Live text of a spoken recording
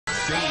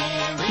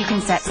You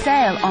can set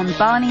sail on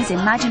Barney's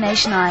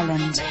Imagination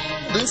Island.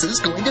 This is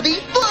going to be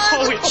fun!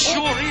 Oh, it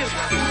sure is!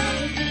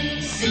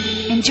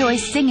 Enjoy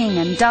singing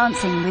and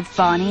dancing with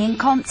Barney in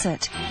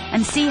concert,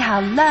 and see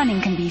how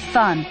learning can be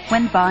fun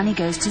when Barney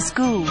goes to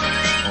school.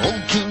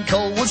 Old King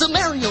Cole was a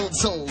merry old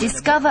soul.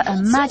 Discover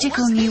a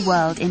magical new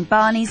world in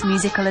Barney's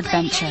musical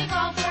adventure.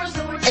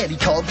 And he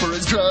called for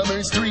his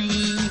drummers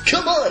 3.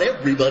 Come on,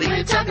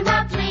 everybody!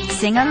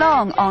 Sing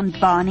along on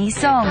Barney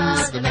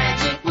songs.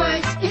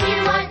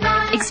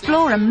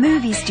 Explore a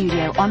movie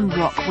studio on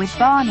Rock with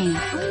Barney.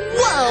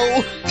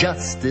 Whoa!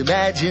 Just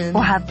imagine.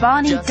 Or have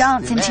Barney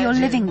dance into your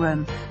living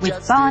room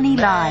with Barney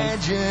Live.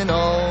 Imagine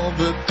all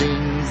the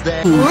things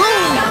that.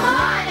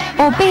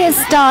 Or be a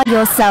star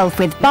yourself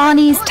with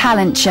Barney's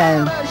Talent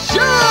Show.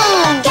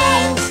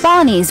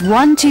 Barney's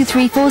 1, 2,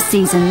 3, 4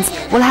 seasons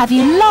will have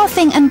you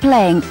laughing and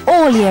playing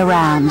all year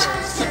round.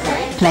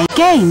 Play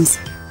games.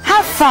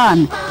 Have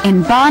fun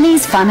in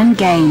Barney's Fun and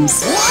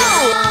Games.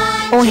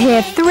 Or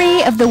hear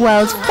 3 of the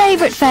world's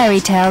favourite fairy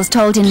tales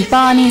told in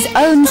Barney's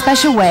own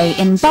special way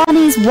in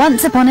Barney's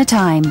Once Upon a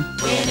Time.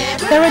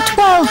 There are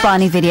 12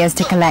 Barney videos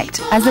to collect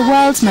as the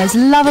world's most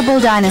lovable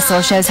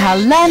dinosaur shows how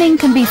learning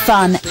can be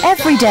fun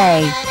every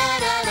day.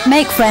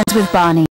 Make friends with Barney.